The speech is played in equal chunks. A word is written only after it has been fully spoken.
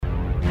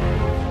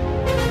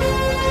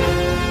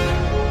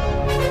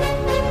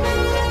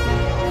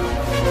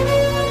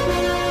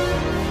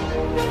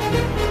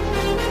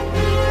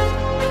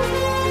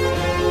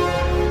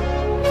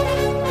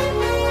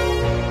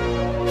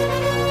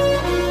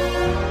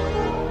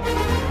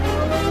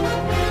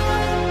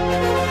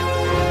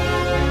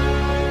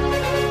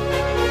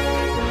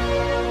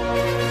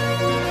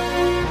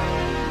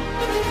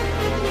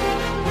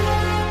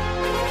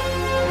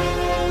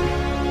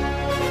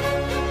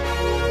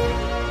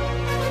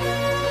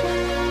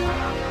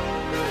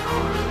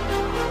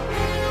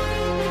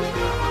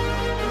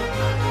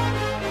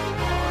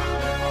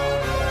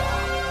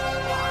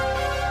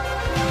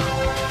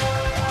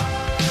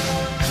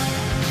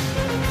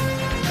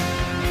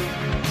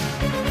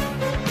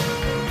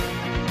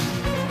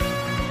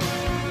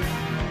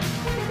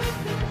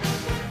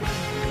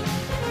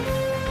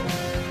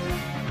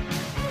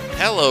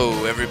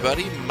Hello,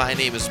 everybody. My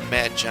name is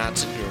Matt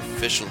Johnson, your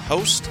official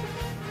host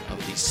of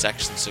the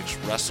Section 6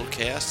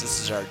 WrestleCast. This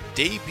is our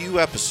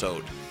debut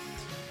episode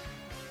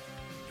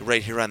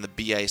right here on the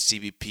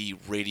BICBP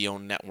Radio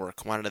Network.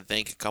 I wanted to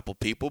thank a couple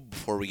people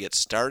before we get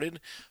started.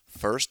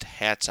 First,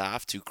 hats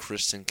off to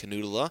Kristen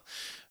Canutula,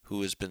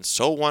 who has been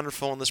so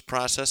wonderful in this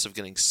process of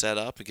getting set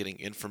up and getting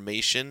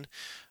information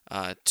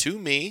to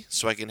me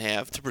so I can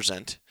have to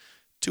present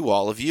to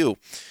all of you.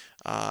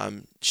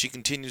 She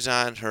continues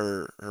on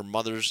her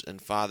mother's and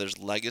father's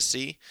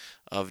legacy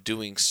of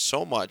doing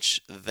so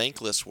much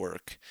thankless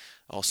work,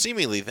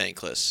 seemingly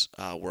thankless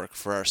work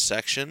for our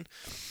section.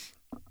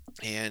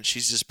 And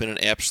she's just been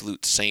an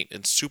absolute saint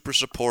and super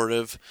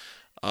supportive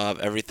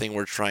of everything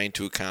we're trying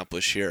to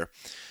accomplish here.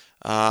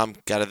 Got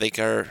to thank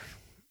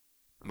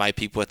my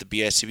people at the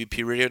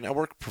BICBP Radio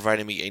Network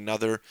providing me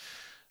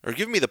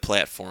giving me the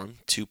platform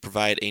to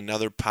provide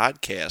another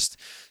podcast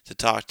to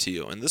talk to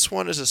you. And this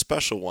one is a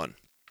special one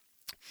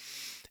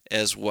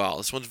as well.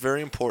 This one's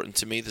very important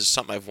to me. This is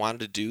something I've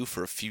wanted to do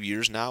for a few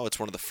years now. It's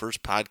one of the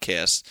first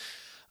podcasts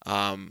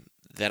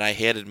that I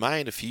had in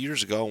mind a few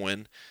years ago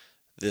when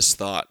this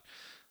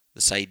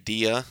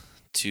idea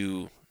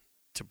to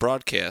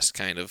broadcast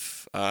kind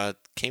of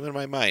came in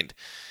my mind.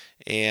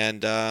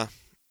 And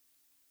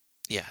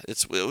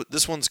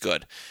this one's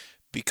good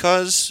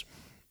because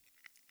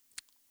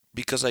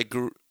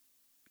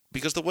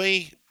the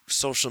way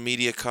social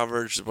media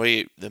coverage, the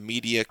way the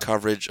media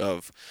coverage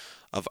of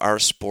our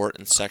sport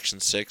in Section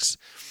 6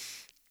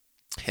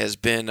 has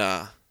been,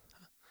 I'm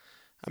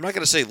not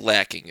going to say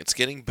lacking. It's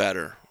getting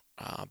better,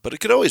 but it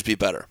could always be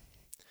better.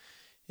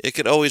 It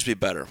could always be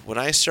better. When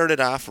I started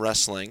off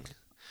wrestling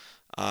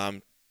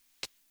in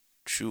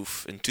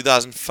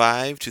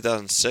 2005,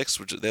 2006,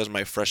 that was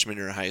my freshman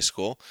year of high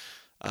school,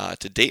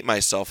 to date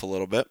myself a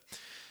little bit,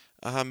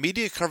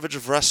 media coverage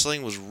of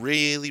wrestling was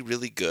really,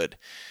 really good.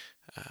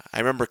 I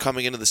remember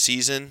coming into the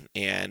season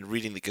and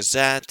reading the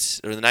Gazette,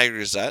 or the Niagara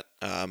Gazette.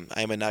 I'm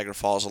a Niagara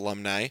Falls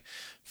alumni,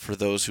 for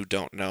those who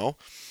don't know.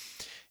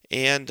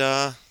 And,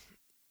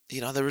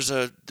 there's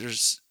a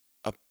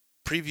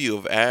preview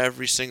of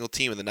every single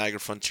team in the Niagara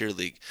Frontier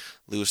League.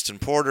 Lewiston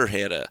Porter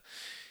had a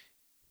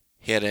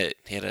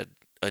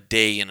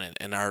day in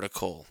an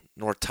article.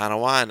 North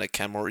Tonawanda,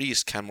 Kenmore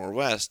East, Kenmore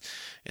West,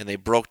 and they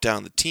broke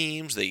down the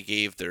teams. They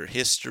gave their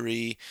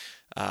history,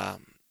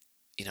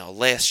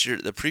 last year,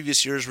 the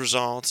previous year's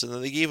results, and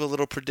then they gave a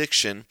little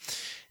prediction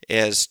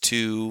as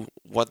to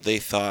what they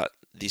thought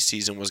the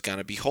season was going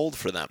to behold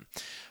for them,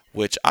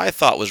 which I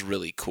thought was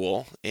really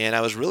cool. And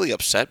I was really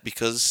upset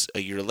because a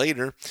year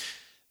later,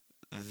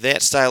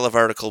 that style of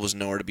article was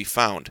nowhere to be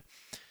found.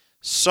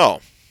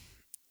 So,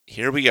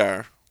 here we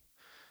are,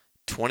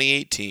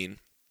 2018,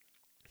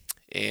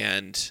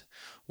 and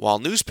while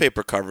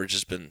newspaper coverage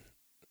has been,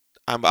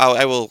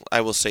 I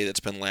will say that's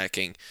been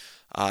lacking.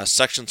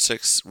 Section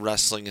 6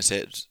 Wrestling has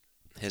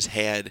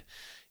had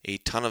a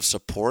ton of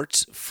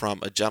support from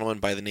a gentleman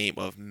by the name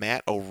of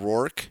Matt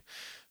O'Rourke,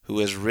 who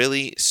has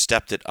really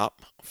stepped it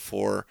up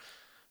for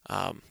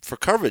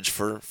coverage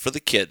for the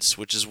kids,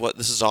 which is what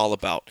this is all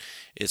about.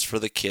 It's for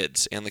the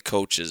kids and the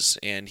coaches,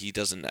 and he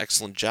does an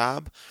excellent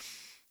job,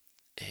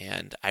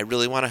 and I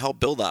really want to help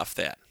build off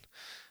that.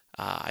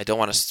 I don't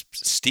want to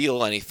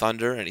steal any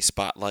thunder, any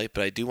spotlight,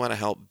 but I do want to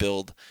help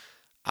build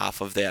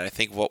off of that. I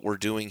think what we're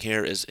doing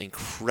here is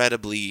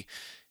incredibly,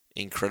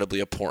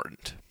 incredibly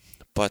important.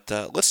 But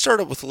let's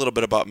start up with a little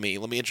bit about me.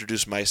 Let me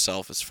introduce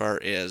myself as far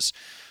as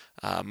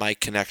my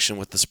connection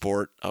with the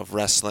sport of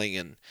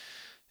wrestling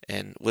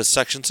and with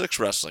Section 6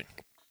 wrestling.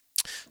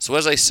 So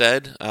as I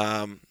said,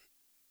 I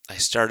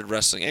started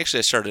wrestling. Actually,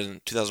 I started in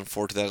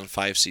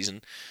 2004-2005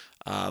 season.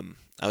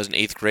 I was in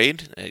 8th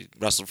grade. I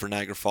wrestled for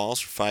Niagara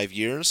Falls for 5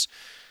 years.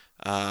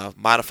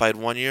 Modified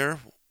 1 year,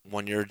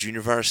 1 year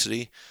junior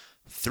varsity.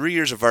 3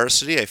 years of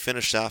varsity. I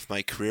finished off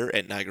my career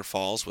at Niagara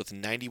Falls with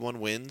 91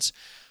 wins,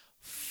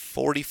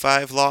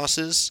 45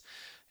 losses,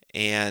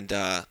 and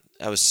I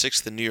was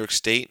 6th in New York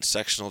State,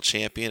 sectional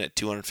champion at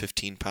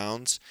 215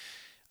 pounds,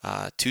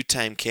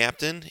 two-time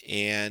captain,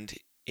 and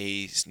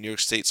a New York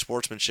State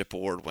Sportsmanship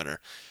Award winner,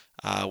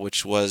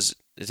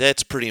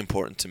 that's pretty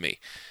important to me.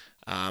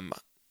 I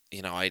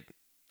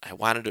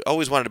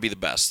always wanted to be the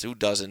best. Who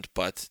doesn't?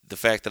 But the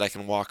fact that I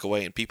can walk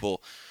away and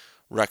people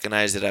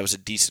recognize that I was a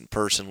decent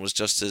person was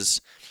just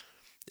as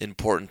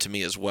important to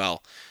me as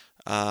well.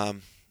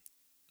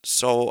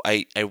 So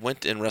I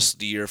went and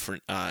wrestled a year for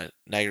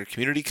Niagara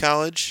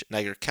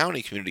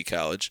County Community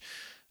College,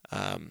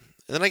 and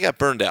then I got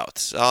burned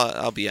out.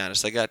 I'll be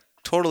honest. I got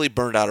totally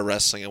burned out of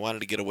wrestling. I wanted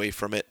to get away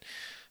from it,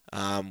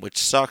 which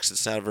sucks.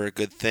 It's not a very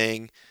good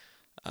thing.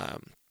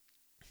 And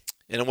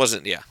it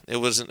wasn't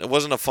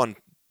a fun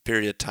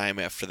period of time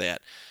after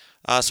that.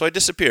 So I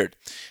disappeared.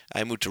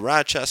 I moved to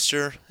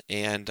Rochester,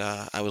 and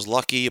I was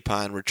lucky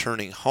upon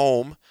returning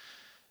home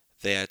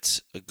that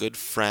a good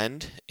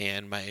friend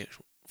and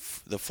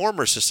the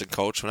former assistant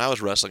coach when I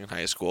was wrestling in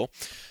high school,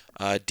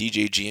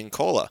 DJ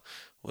Giancola,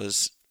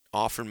 was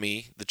offered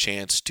me the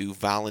chance to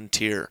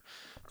volunteer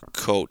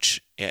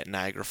coach at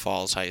Niagara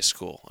Falls High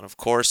School. And of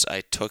course,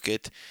 I took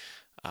it.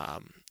 I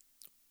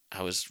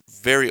was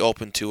very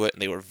open to it,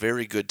 and they were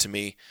very good to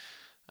me,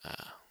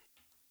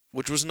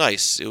 which was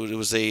nice. It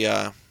was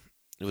a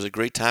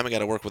great time. I got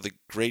to work with a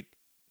great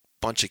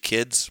bunch of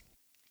kids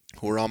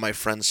who are all my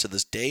friends to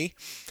this day,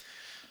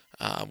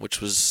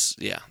 which was,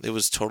 it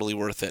was totally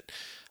worth it.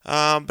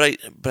 But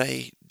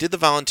I did the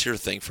volunteer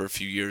thing for a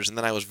few years, and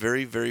then I was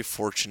very, very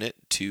fortunate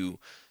to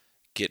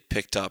get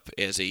picked up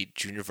as a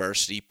junior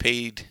varsity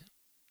paid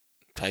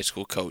high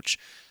school coach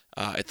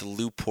at the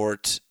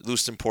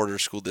Lewiston Porter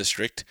School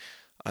District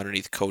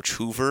underneath Coach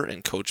Hoover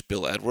and Coach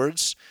Bill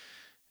Edwards,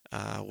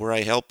 where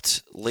I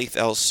helped Lath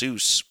L.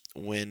 Seuss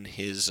win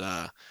his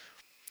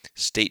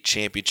state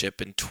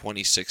championship in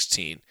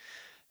 2016.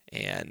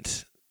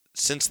 And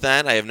since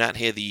then, I have not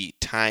had the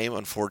time,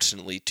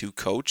 unfortunately, to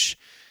coach.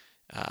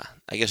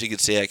 I guess you could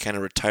say I kind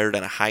of retired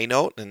on a high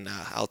note, and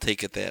I'll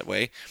take it that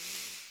way.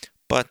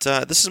 But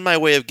this is my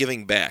way of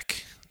giving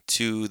back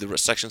to the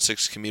Section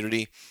 6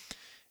 community,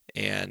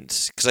 and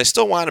because I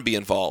still want to be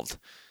involved.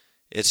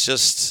 It's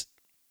just,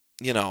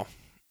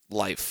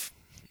 life.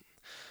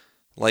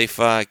 Life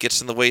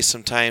gets in the way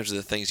sometimes of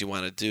the things you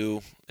want to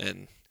do,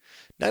 and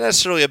not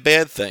necessarily a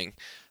bad thing,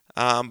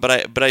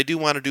 but I do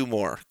want to do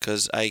more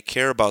because I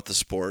care about the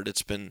sport.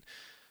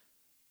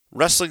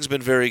 Wrestling's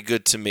been very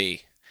good to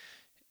me,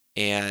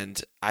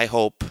 and I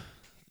hope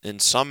in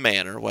some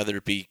manner, whether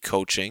it be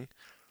coaching,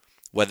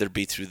 whether it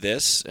be through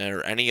this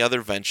or any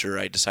other venture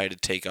I decide to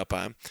take up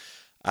on,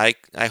 I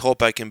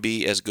hope I can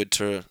be as good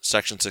to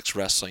Section 6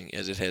 wrestling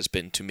as it has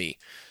been to me.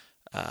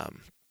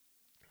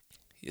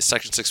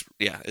 Section 6,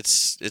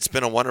 it's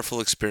been a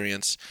wonderful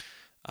experience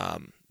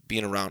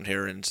being around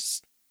here, and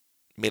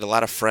made a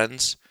lot of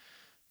friends,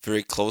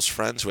 very close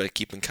friends who I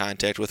keep in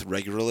contact with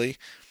regularly.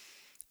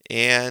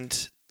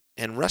 And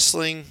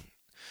wrestling,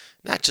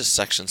 not just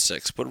Section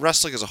 6, but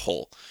wrestling as a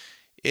whole,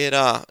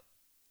 I'm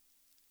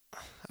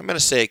going to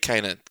say it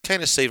kind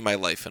of saved my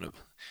life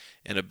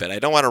in a bit. I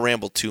don't want to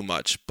ramble too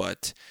much,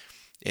 but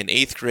in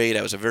 8th grade,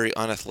 I was a very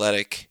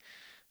unathletic,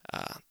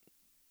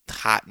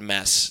 hot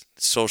mess,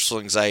 social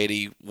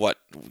anxiety, what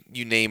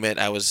you name it,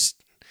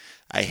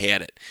 I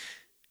had it.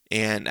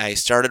 And I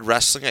started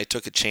wrestling. I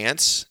took a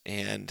chance,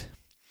 and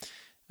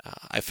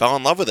I fell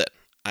in love with it.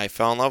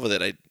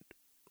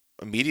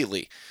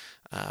 Immediately.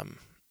 And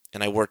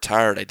I worked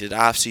hard. I did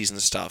off-season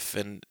stuff,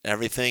 and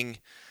everything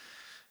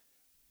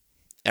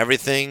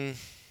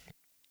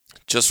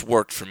just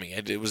worked for me.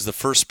 It was the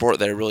first sport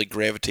that I really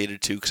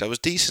gravitated to because I was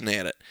decent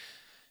at it.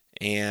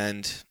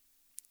 And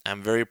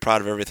I'm very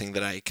proud of everything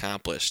that I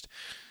accomplished.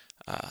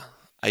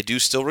 I do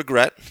still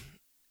regret,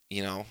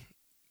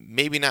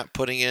 maybe not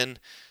putting in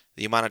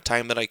the amount of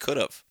time that I could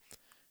have.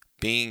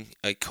 Being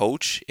a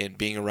coach and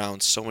being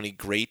around so many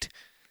great,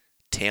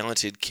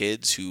 talented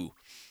kids who,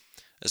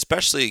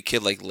 especially a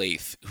kid like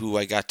Lath, who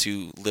I got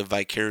to live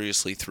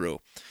vicariously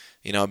through,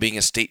 being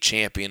a state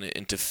champion,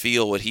 and to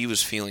feel what he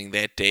was feeling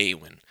that day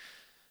when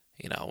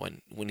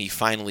he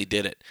finally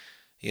did it.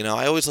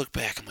 I always look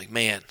back, I'm like,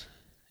 man,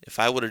 if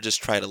I would have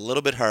just tried a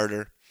little bit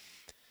harder,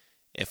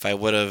 if I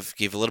would have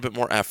gave a little bit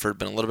more effort,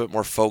 been a little bit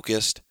more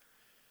focused,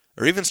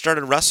 or even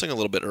started wrestling a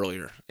little bit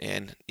earlier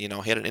and,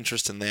 had an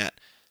interest in that,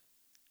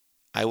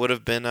 I would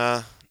have been,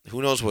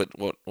 who knows what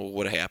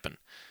would have happened.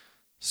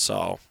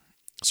 So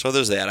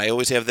there's that. I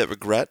always have that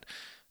regret.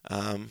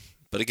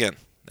 But again,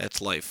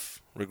 that's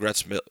life.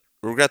 Regrets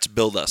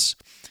build us.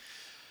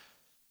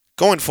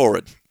 Going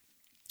forward,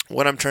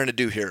 what I'm trying to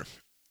do here,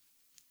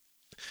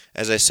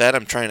 as I said,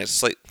 I'm trying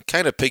to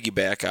kind of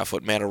piggyback off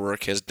what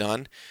Matterwork has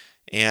done,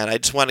 and I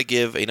just want to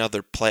give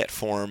another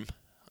platform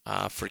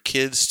for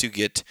kids to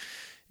get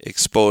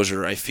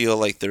exposure. I feel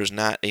like there's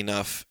not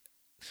enough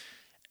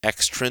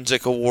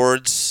extrinsic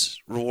reward,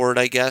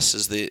 I guess,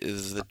 is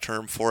the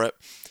term for it.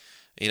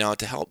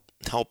 To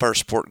help our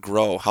sport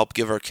grow, help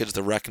give our kids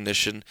the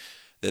recognition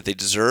that they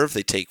deserve.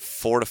 They take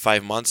 4 to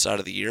 5 months out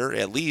of the year,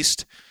 at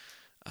least,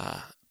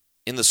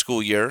 in the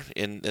school year,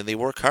 and they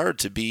work hard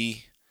to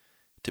be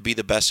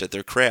the best at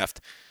their craft.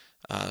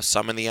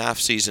 Some in the off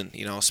season,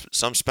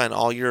 some spend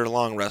all year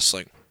long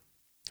wrestling,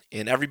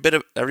 and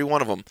every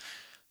one of them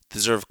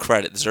deserve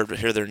credit, deserve to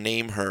hear their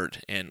name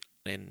heard, and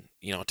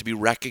to be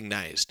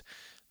recognized.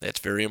 That's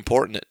very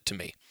important to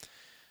me.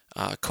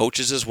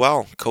 Coaches as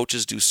well.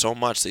 Coaches do so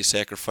much. They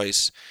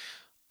sacrifice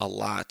a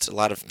lot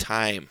of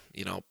time.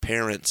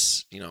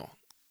 Parents,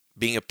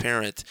 being a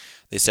parent,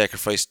 they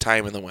sacrifice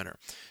time in the winter.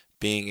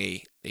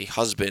 Being a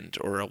husband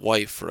or a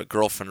wife or a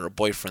girlfriend or a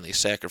boyfriend, they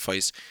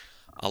sacrifice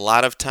a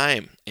lot of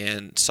time.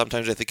 And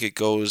sometimes I think it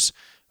goes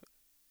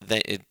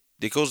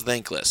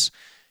thankless.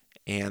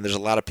 And there's a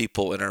lot of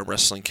people in our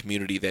wrestling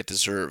community that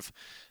deserve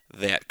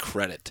that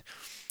credit.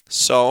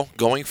 So,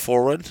 going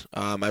forward,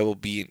 I will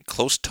be in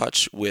close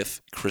touch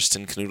with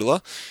Kristen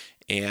Knudela,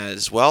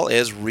 as well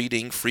as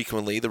reading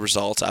frequently the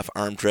results off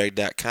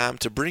armdrag.com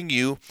to bring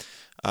you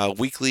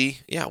weekly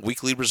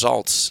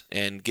results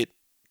and get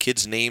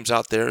kids' names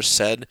out there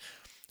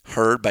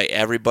heard by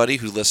everybody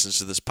who listens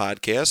to this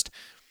podcast.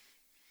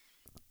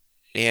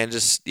 And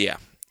just,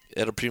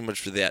 that'll pretty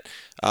much be that.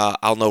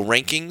 I'll know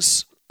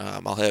rankings.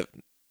 I'll have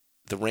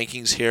the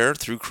rankings here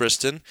through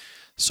Kristen,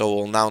 so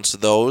we'll announce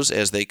those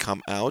as they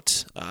come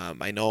out.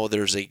 I know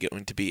there's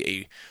going to be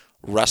a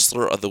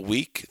Wrestler of the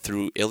Week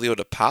through Ilio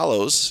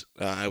DePalos,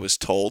 I was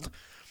told.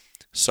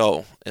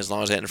 So as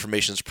long as that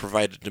information is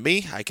provided to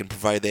me, I can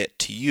provide that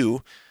to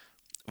you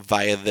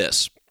via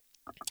this.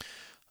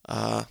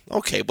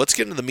 Okay, let's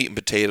get into the meat and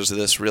potatoes of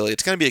this, really.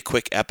 It's going to be a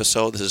quick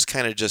episode. This is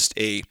kind of just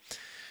a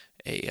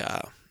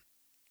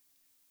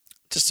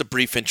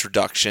brief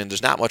introduction.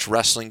 There's not much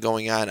wrestling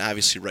going on,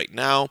 obviously, right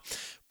now.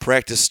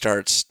 Practice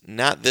starts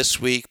not this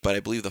week, but I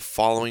believe the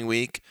following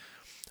week.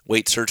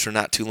 Weight certs are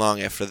not too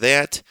long after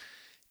that.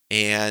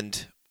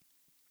 And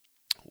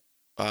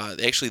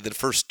actually, the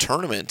first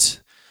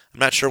tournament, I'm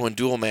not sure when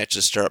dual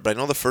matches start, but I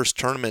know the first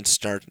tournaments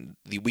start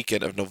the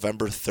weekend of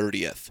November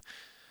 30th.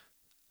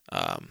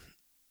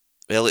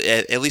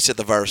 At least at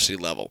the varsity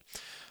level.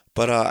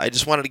 But I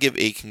just wanted to give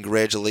a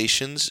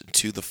congratulations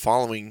to the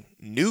following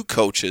new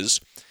coaches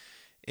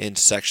in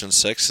Section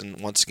 6. And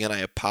once again, I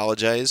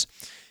apologize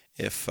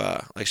if,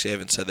 actually I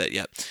haven't said that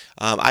yet.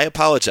 I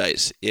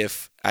apologize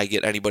if I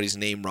get anybody's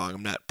name wrong.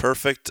 I'm not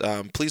perfect.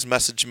 Please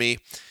message me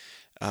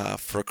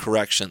for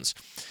corrections.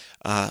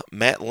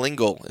 Matt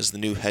Lingle is the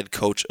new head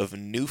coach of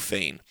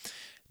Newfane.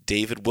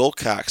 David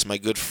Wilcox, my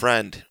good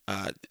friend,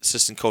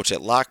 assistant coach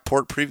at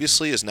Lockport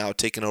previously, is now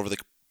taking over the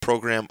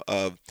program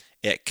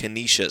at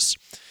Canisius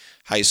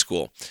High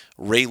School.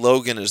 Ray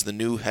Logan is the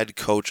new head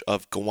coach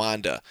of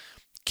Gowanda.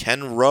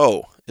 Ken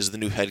Rowe is the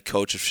new head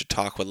coach of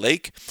Chautauqua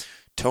Lake.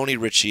 Tony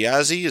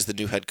Ricciazzi is the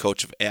new head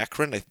coach of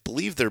Akron. I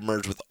believe they're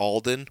merged with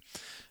Alden,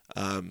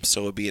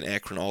 so it would be an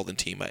Akron-Alden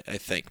team, I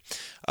think.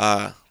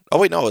 Oh,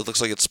 wait, no, it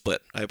looks like it's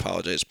split. I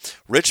apologize.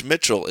 Rich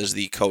Mitchell is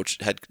the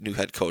new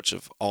head coach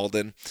of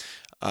Alden.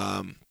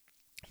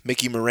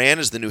 Mickey Moran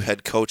is the new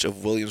head coach of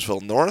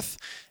Williamsville North.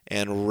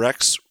 And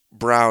Rex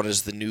Brown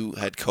is the new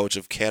head coach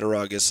of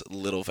Cattaraugus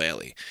Little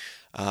Valley.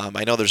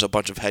 I know there's a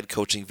bunch of head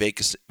coaching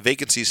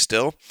vacancies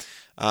still,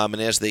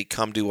 and as they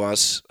come to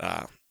us,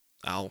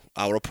 I'll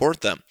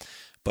report them.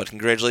 But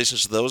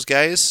congratulations to those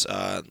guys.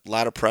 A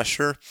lot of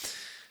pressure,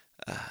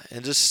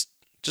 and just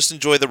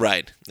enjoy the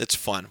ride. It's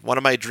fun. One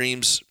of my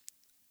dreams,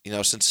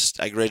 since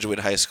I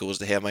graduated high school, was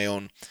to have my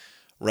own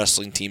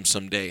wrestling team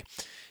someday,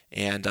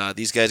 and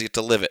these guys get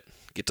to live it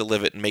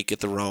and make it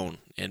their own,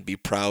 and be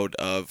proud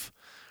of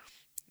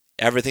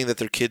everything that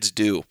their kids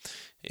do,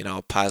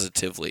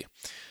 positively.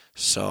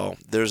 So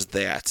there's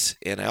that.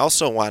 And I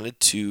also wanted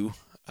to,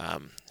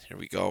 here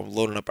we go, I'm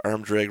loading up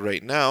Arm Drag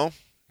right now.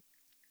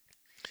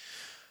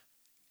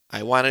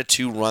 I wanted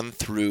to run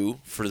through,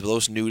 for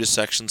those new to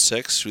Section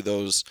 6, who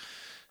those,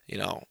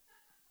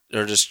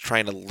 are just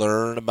trying to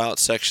learn about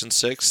Section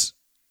 6,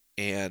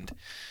 and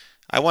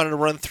I wanted to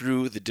run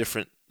through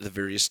the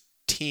various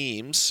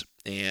teams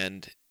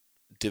and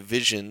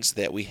divisions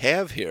that we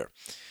have here.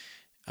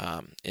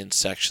 In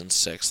Section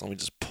 6. Let me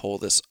just pull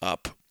this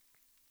up.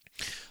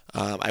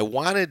 I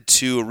wanted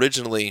to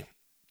originally,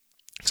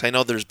 because I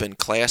know there's been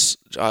class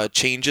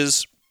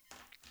changes.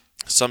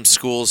 Some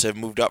schools have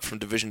moved up from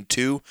Division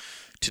 2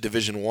 to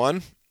Division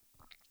 1,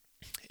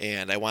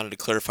 and I wanted to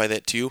clarify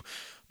that to you,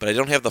 but I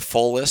don't have the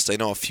full list. I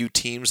know a few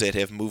teams that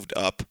have moved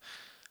up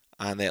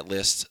on that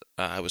list.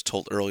 I was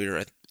told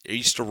earlier,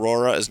 East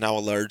Aurora is now a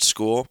large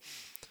school.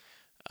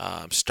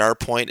 Star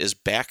Point is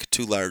back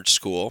to large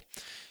school.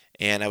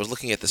 And I was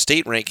looking at the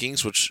state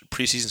rankings,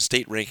 preseason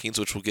state rankings,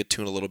 which we'll get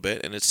to in a little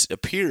bit, and it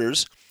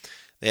appears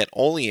that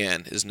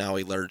Olean is now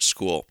a large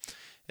school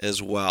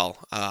as well.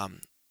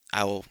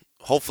 I will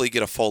hopefully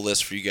get a full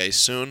list for you guys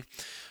soon,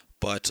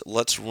 but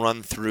let's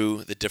run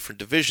through the different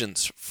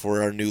divisions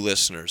for our new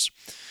listeners,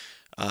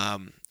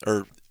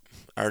 or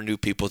our new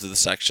people to the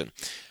section.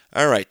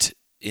 All right,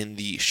 in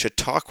the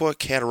Chautauqua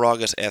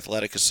Cattaraugus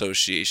Athletic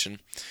Association,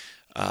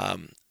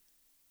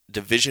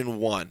 Division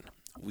 1,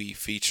 we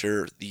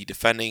feature the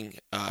defending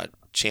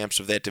champs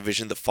of that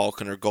division, the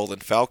Falconer Golden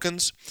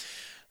Falcons,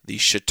 the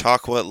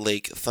Chautauqua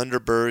Lake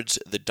Thunderbirds,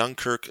 the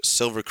Dunkirk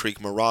Silver Creek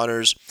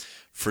Marauders,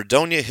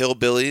 Fredonia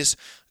Hillbillies,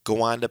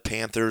 Gowanda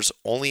Panthers,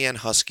 Olean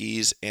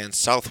Huskies, and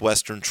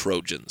Southwestern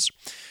Trojans.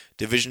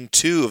 Division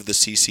 2 of the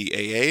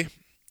CCAA,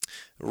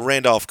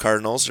 Randolph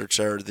Cardinals, which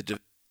are the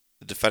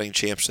defending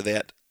champs of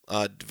that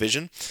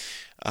division,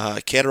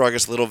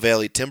 Cattaraugus Little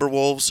Valley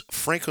Timberwolves,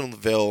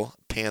 Franklinville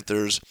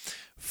Panthers,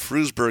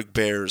 Frewsburg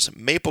Bears,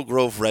 Maple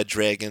Grove Red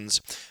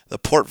Dragons, the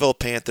Portville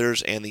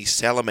Panthers, and the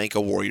Salamanca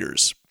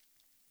Warriors.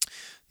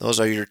 Those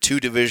are your two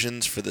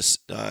divisions for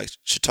the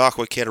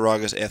Chautauqua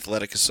Cattaraugus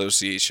Athletic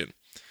Association.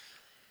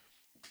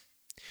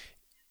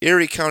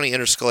 Erie County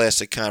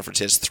Interscholastic Conference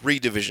has three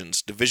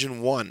divisions.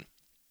 Division 1,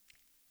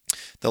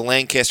 the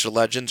Lancaster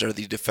Legends are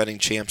the defending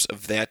champs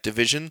of that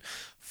division,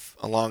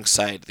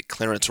 alongside the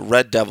Clarence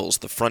Red Devils,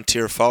 the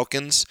Frontier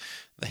Falcons,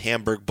 the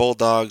Hamburg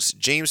Bulldogs,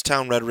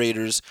 Jamestown Red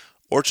Raiders,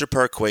 Orchard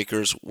Park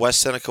Quakers,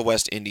 West Seneca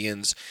West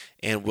Indians,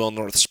 and Will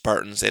North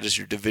Spartans. That is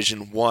your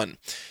Division 1.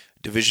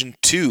 Division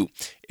 2,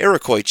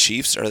 Iroquois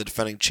Chiefs are the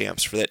defending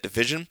champs for that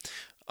division.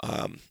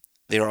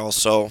 They are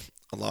also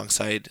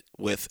alongside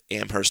with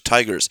Amherst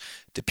Tigers,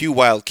 Depew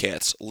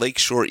Wildcats,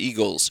 Lakeshore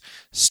Eagles,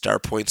 Star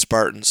Point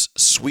Spartans,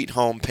 Sweet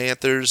Home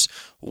Panthers,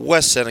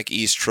 West Seneca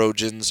East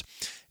Trojans,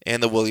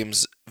 and the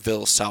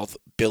Williamsville South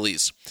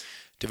Billies.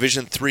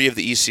 Division 3 of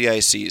the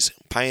ECICs,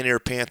 Pioneer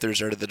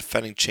Panthers are the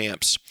defending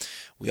champs.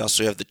 We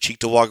also have the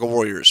Cheektowaga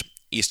Warriors,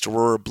 East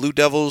Aurora Blue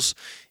Devils,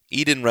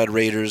 Eden Red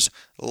Raiders,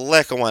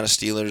 Lackawanna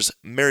Steelers,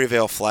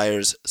 Maryvale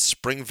Flyers,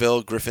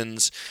 Springville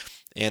Griffins,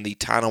 and the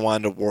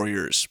Tonawanda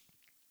Warriors.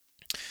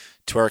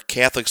 To our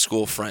Catholic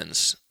school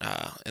friends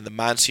in the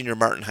Monsignor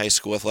Martin High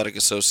School Athletic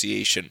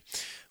Association,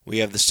 we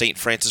have the St.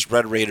 Francis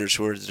Red Raiders,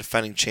 who are the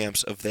defending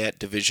champs of that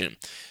division.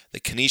 The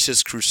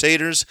Canisius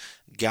Crusaders,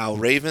 Gow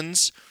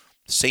Ravens,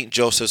 St.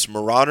 Joseph's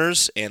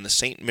Marauders, and the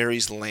St.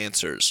 Mary's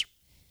Lancers.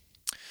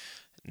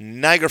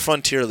 Niagara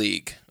Frontier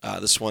League.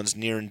 This one's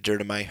near and dear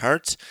to my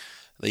heart.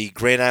 The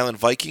Grand Island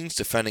Vikings,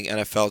 defending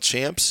NFL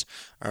champs,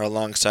 are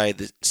alongside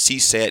the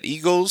CSAT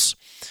Eagles,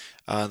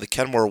 the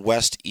Kenmore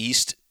West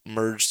East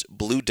merged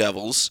Blue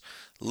Devils,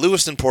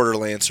 Lewiston Porter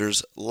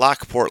Lancers,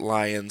 Lockport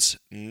Lions,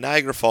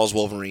 Niagara Falls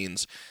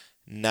Wolverines,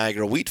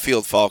 Niagara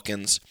Wheatfield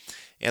Falcons,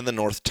 and the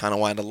North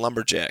Tonawanda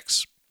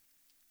Lumberjacks.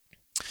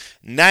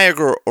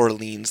 Niagara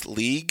Orleans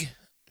League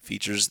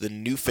features the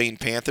Newfane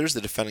Panthers,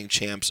 the defending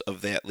champs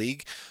of that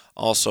league,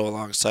 also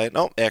alongside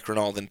Akron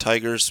Alden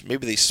Tigers.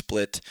 Maybe they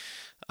split.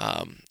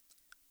 I'm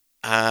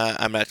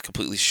not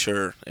completely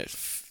sure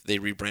if they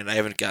rebrand. I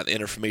haven't got the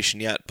information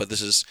yet, but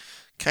this is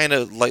kind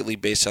of lightly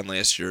based on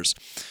last year's.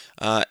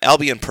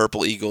 Albion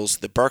Purple Eagles,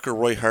 the Barker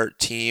Roy Hart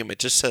team. It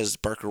just says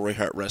Barker Roy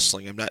Hart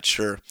Wrestling. I'm not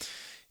sure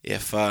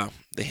if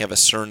they have a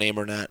surname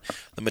or not.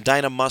 The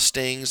Medina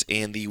Mustangs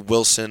and the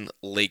Wilson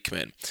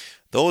Lakemen.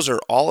 Those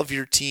are all of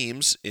your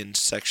teams in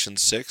Section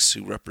 6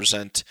 who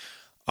represent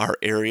our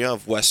area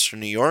of Western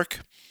New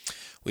York.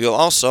 We will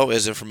also,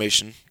 as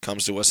information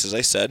comes to us, as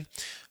I said,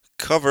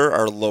 cover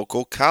our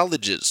local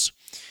colleges.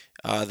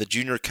 The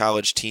junior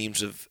college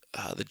teams of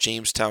the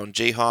Jamestown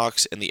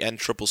Jayhawks and the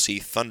NCCC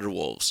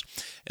Thunderwolves,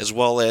 as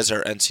well as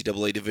our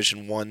NCAA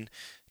Division I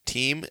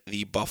team,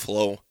 the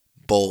Buffalo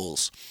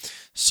Bulls.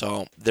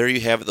 So there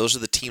you have it. Those are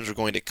the teams we're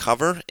going to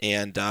cover,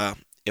 and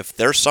if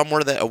they're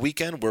somewhere that a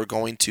weekend, we're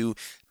going to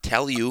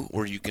tell you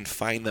where you can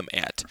find them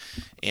at,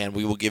 and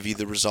we will give you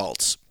the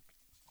results.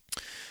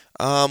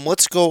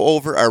 Let's go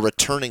over our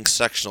returning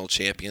sectional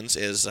champions,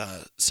 as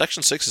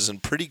Section 6 is in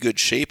pretty good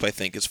shape, I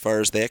think, as far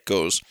as that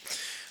goes.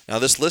 Now,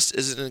 this list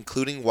isn't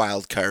including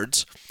wild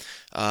cards,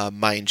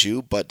 mind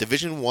you, but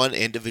Division 1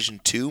 and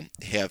Division 2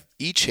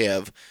 each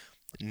have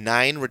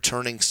 9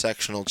 returning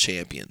sectional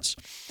champions.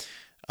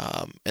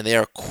 And they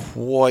are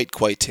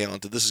quite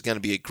talented. This is going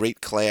to be a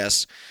great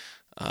class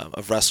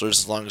of wrestlers,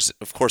 as long as,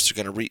 of course,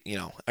 they're going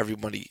to,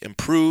 everybody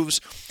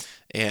improves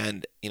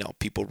and,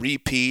 people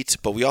repeat.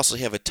 But we also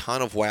have a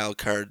ton of wild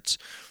cards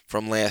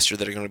from last year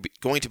that are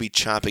going to be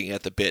chomping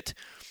at the bit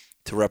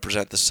to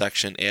represent the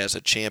section as a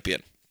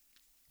champion.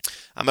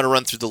 I'm going to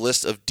run through the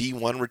list of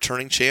D1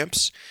 returning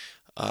champs,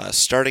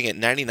 starting at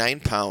 99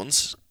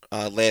 pounds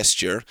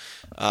last year.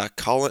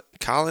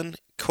 Colin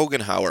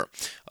Kogenhauer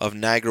of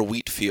Niagara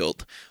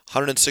Wheatfield,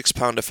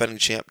 106-pound defending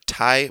champ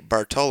Ty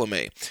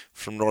Bartolome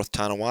from North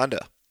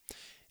Tonawanda.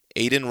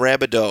 Aiden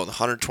Rabideau, the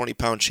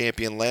 120-pound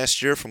champion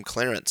last year from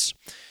Clarence.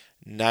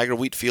 Niagara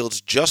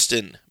Wheatfield's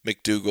Justin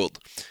McDougald,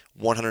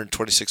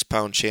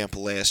 126-pound champ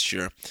last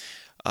year.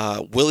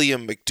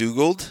 William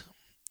McDougald,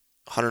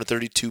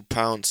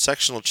 132-pound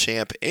sectional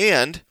champ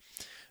and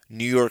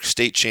New York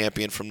State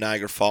champion from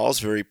Niagara Falls.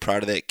 Very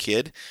proud of that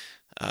kid.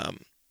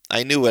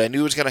 I knew it. I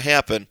knew it was going to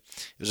happen.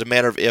 It was a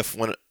matter of if,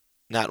 when,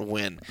 not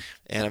when.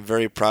 And I'm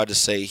very proud to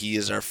say he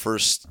is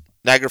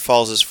Niagara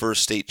Falls'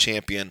 first state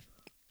champion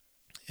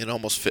in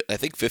almost,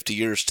 50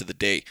 years to the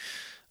day,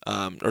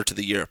 or to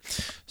the year.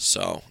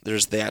 So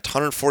there's that.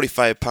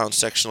 145-pound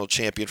sectional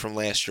champion from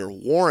last year,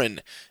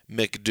 Warren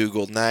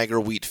McDougald,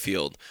 Niagara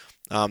Wheatfield.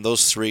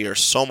 Those three are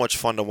so much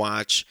fun to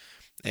watch,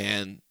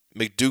 and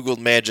McDougald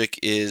magic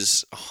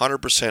is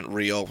 100%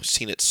 real. We've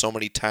seen it so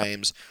many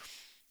times.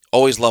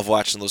 Always love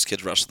watching those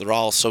kids wrestle. They're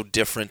all so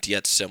different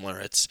yet similar.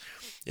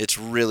 It's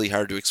really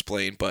hard to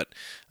explain, but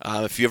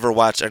if you ever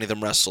watch any of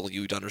them wrestle,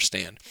 you'd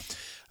understand.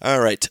 All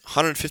right,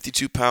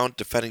 152-pound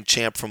defending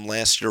champ from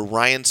last year,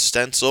 Ryan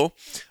Stencil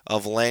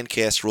of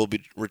Lancaster will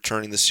be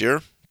returning this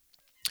year.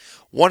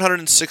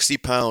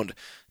 160-pound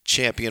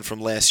champion from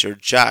last year,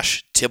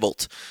 Josh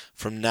Tybalt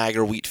from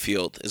Niagara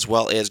Wheatfield, as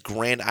well as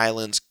Grand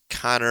Island's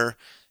Connor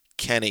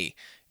Kenny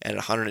at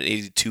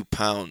 182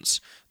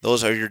 pounds.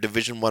 Those are your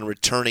Division I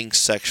returning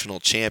sectional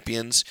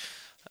champions.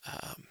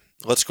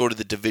 Let's go to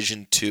the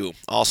Division II.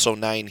 Also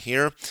 9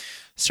 here.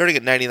 Starting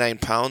at 99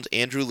 pounds,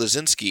 Andrew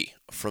Lazinski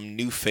from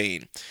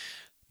Newfane.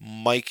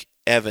 Mike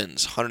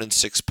Evans,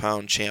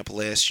 106-pound champ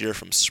last year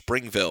from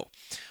Springville.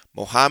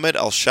 Mohammed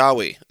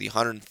Al-Shawi, the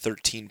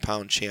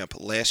 113-pound champ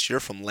last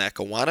year from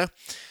Lackawanna.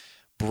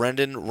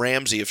 Brendan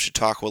Ramsey of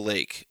Chautauqua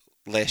Lake,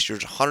 last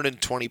year's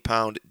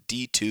 120-pound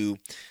D2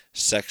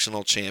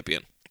 sectional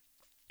champion.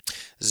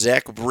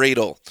 Zach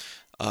Bradel,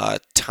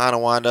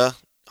 Tonawanda,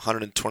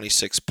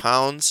 126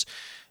 pounds.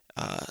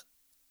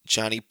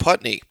 Johnny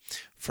Putney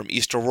from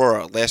East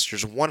Aurora, last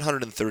year's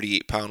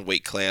 138-pound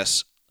weight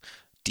class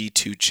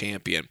D2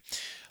 champion.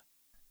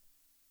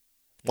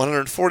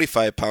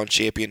 145-pound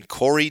champion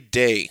Corey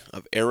Day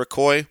of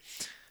Iroquois.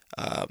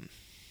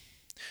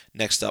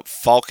 Next up,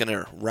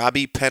 Falconer,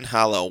 Robbie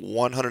Penhallow,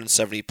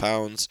 170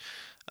 pounds.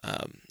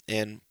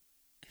 And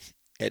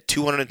at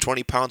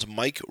 220 pounds,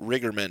 Mike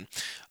Riggerman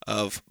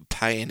of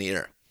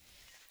Pioneer.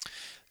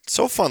 It's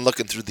so fun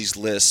looking through these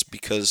lists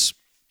because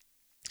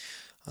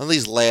on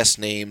these last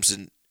names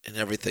and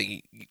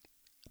everything,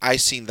 I've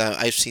seen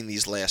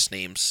these last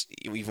names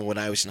even when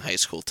I was in high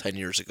school 10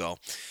 years ago.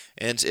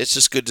 And it's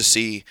just good to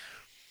see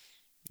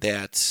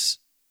that,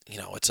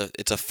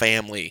 it's a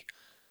family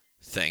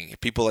thing.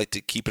 People like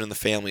to keep it in the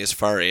family as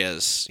far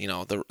as,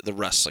 the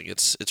wrestling.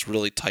 It's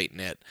really tight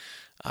knit.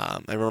 I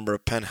remember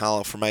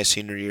Penhallow from my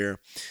senior year.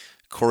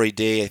 Corey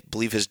Day, I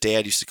believe his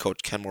dad used to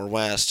coach Kenmore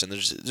West, and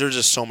there's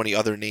just so many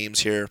other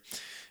names here.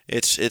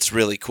 It's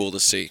really cool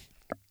to see.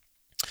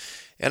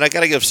 And I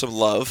got to give some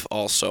love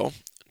also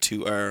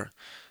to our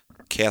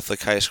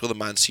Catholic high school, the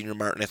Monsignor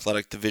Martin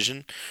Athletic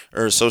Division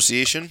or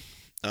Association,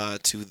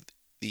 to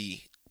the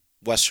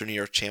Western New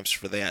York champs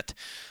for that.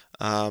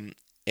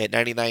 At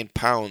 99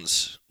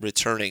 pounds,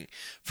 returning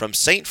from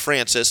St.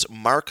 Francis,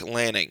 Mark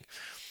Lanning.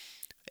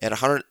 At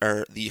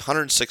the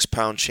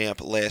 106-pound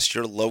champ last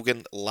year,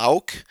 Logan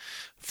Lauk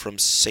from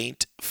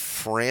St.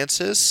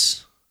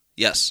 Francis.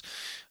 Yes.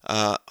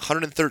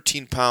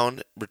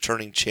 113-pound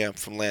returning champ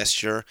from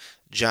last year,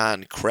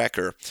 John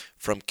Cracker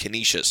from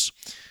Canisius.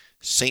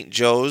 St.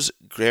 Joe's,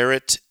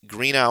 Garrett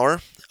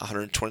Greenhour,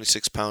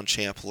 126-pound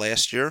champ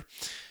last year.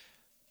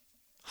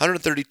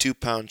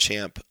 132-pound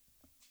champ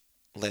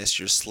last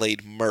year,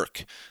 Slade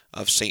Merck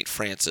of St.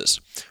 Francis.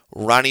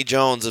 Ronnie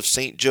Jones of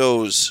St.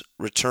 Joe's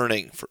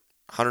returning for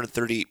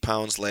 138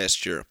 pounds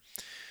last year.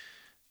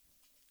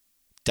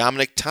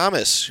 Dominic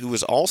Thomas, who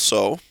was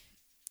also,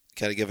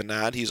 got to give a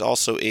nod, he's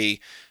also a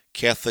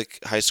Catholic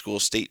high school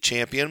state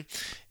champion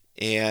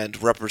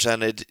and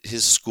represented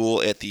his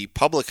school at the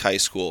public high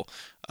school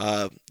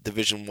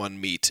Division I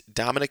meet.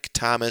 Dominic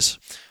Thomas,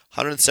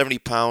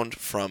 170-pound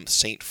from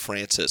St.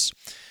 Francis.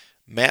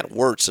 Matt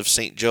Wirtz of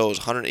St. Joe's,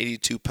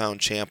 182-pound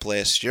champ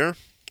last year.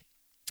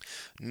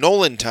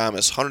 Nolan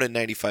Thomas,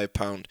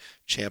 195-pound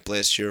champ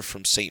last year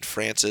from St.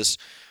 Francis.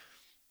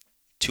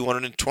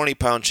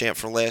 220-pound champ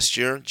from last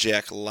year,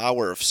 Jack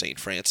Lauer of St.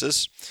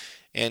 Francis.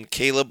 And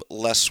Caleb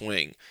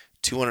Leswing,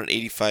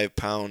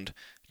 285-pound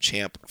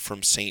champ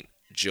from St.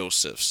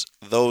 Joseph's.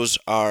 Those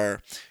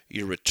are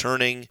your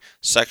returning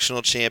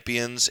sectional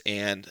champions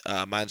and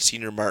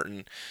Monsignor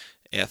Martin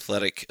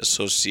Athletic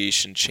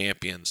Association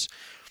champions.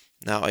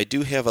 Now, I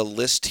do have a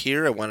list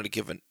here. I wanted to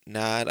give a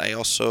nod. I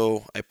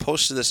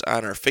posted this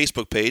on our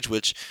Facebook page,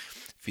 which,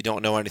 if you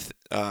don't know anything,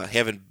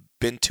 haven't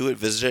been to it,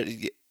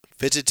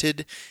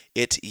 visited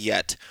it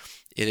yet,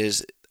 it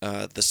is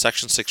the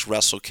Section 6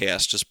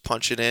 WrestleCast. Just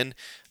punch it in.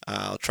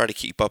 I'll try to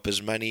keep up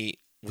as many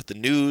with the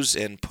news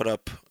and put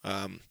up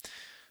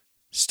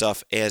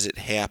stuff as it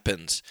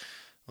happens.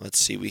 Let's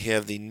see. We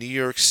have the New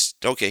York...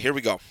 Okay, here we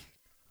go.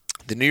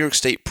 The New York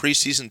State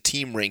preseason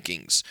team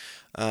rankings.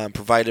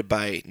 Provided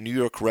by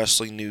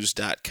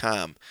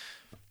NewYorkWrestlingNews.com.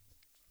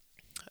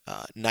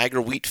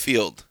 Niagara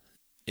Wheatfield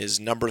is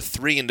number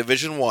 3 in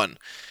Division 1,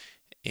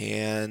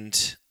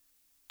 and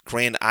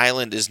Grand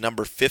Island is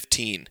number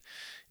 15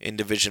 in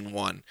Division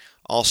 1.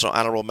 Also,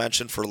 honorable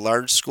mention for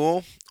large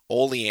school,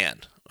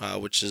 Olean,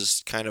 which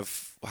is kind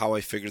of how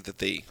I figured that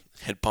they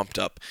had bumped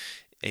up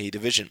a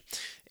division.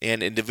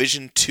 And in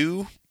Division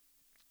 2,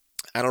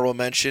 honorable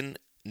mention,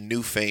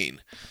 Newfane.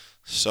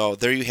 So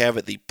there you have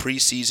it, the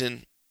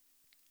preseason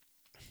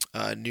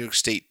New York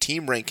State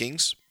team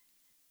rankings,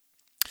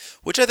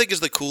 which I think is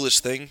the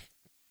coolest thing.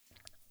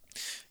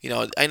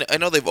 I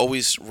know they've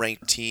always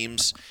ranked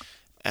teams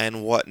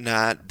and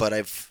whatnot, but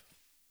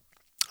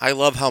I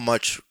love how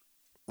much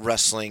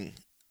wrestling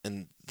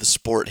and the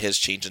sport has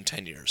changed in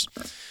 10 years.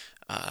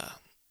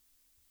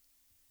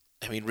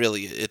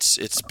 Really,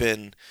 it's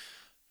been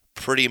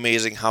pretty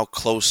amazing how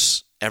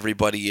close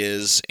everybody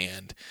is,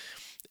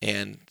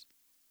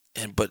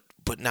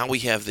 but now we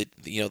have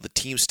the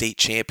team state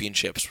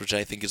championships, which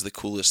I think is the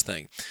coolest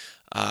thing.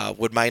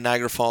 Would my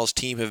Niagara Falls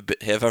team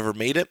have ever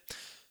made it?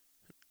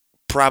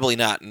 Probably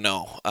not.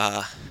 No.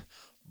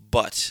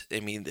 But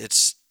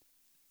it's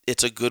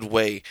a good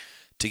way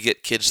to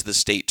get kids to the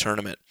state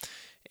tournament,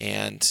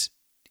 and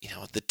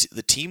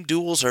the team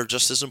duels are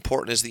just as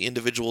important as the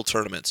individual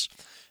tournaments.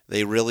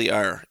 They really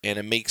are, and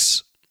it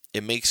makes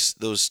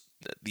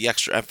the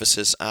extra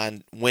emphasis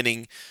on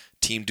winning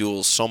team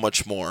duels so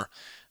much more.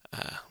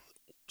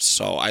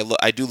 So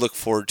I do look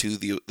forward to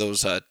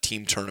those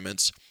team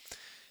tournaments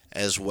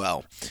as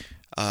well.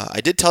 I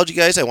did tell you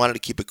guys I wanted to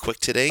keep it quick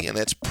today, and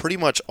that's pretty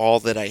much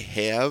all that I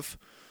have.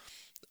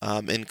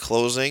 In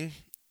closing,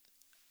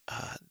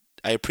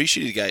 I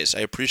appreciate you guys.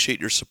 I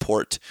appreciate your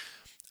support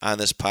on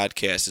this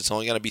podcast. It's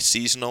only going to be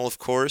seasonal, of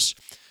course,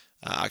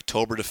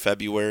 October to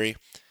February.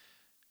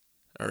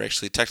 Or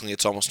actually, technically,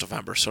 it's almost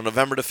November. So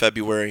November to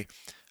February,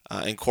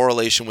 in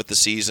correlation with the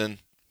season.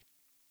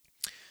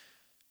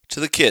 To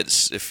the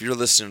kids, if you're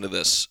listening to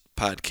this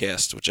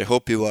podcast, which I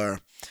hope you are,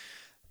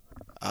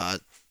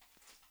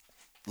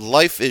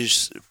 life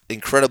is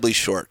incredibly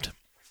short,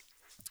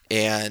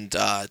 and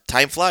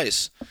time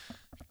flies.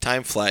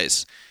 Time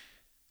flies.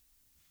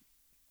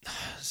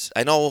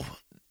 I know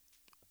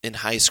in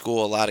high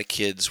school, a lot of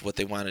kids, what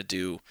they want to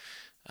do,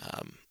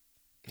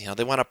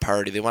 they want to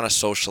party, they want to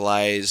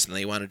socialize, and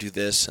they want to do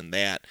this and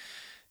that,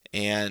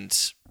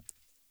 and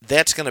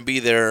that's going to be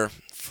there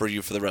for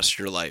you for the rest of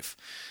your life.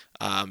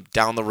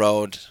 Down the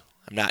road,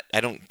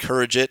 I don't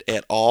encourage it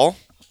at all,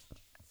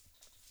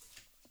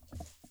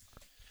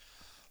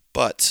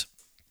 but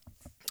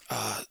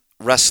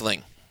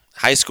wrestling,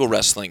 high school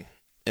wrestling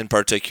in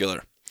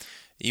particular,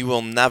 you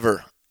will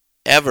never,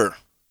 ever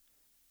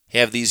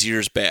have these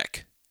years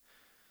back.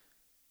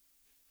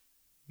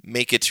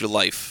 Make it your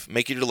life.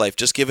 Make it your life.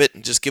 Just give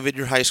it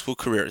your high school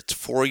career. It's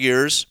 4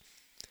 years.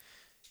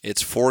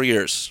 It's 4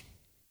 years.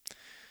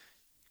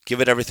 Give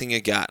it everything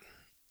you got.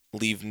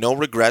 Leave no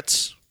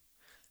regrets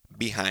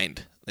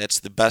behind.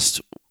 That's the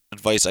best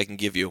advice I can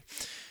give you.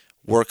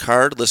 Work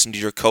hard. Listen to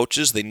your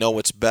coaches. They know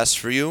what's best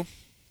for you.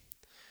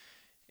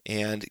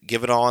 And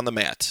give it all on the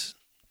mat.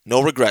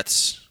 No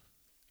regrets.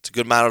 It's a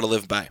good motto to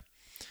live by.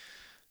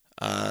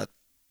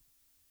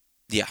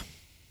 Yeah.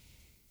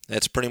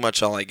 That's pretty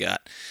much all I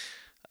got.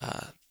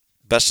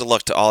 Best of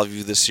luck to all of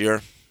you this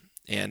year.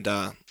 And,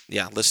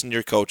 listen to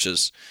your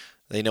coaches.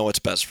 They know what's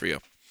best for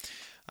you.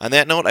 On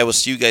that note, I will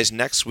see you guys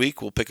next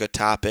week. We'll pick a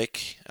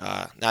topic.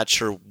 Not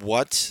sure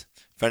what.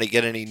 If I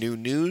get any new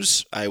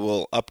news, I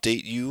will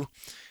update you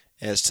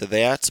as to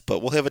that.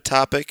 But we'll have a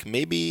topic.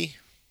 Maybe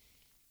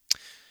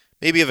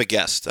have a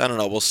guest. I don't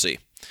know. We'll see.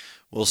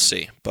 We'll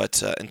see.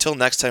 But until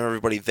next time,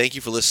 everybody, thank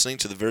you for listening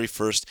to the very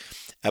first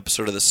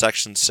episode of the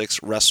Section 6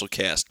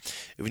 WrestleCast.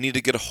 If you need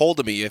to get a hold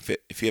of me, if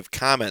you have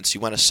comments,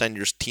 you want to send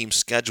your team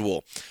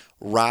schedule,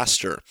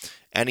 roster,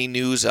 any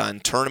news on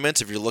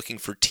tournaments, if you're looking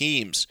for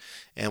teams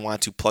and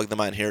want to plug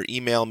them on here,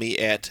 email me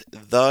at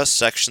the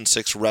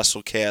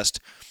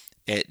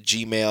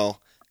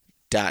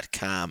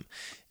section6wrestlecast@gmail.com.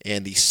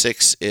 And the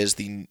 6 is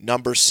the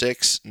number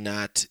 6,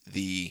 not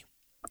the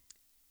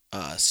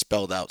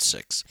spelled out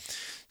 6.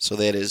 So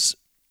that is...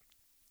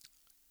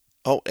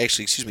 it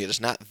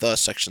is not the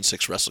Section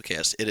 6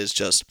 WrestleCast. It is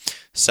just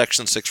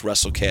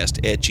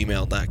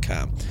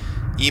section6wrestlecast@gmail.com.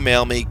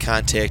 Email me,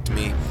 contact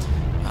me.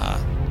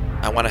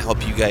 I want to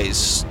help you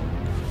guys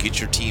get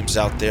your teams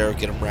out there,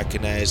 get them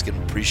recognized, get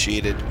them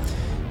appreciated.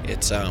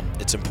 It's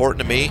important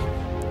to me,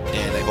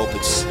 and I hope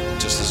it's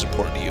just as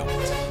important to you.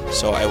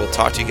 So I will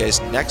talk to you guys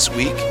next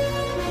week,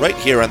 right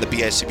here on the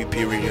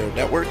BICBP Radio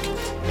Network,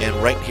 and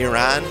right here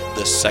on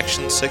the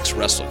Section 6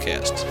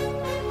 WrestleCast.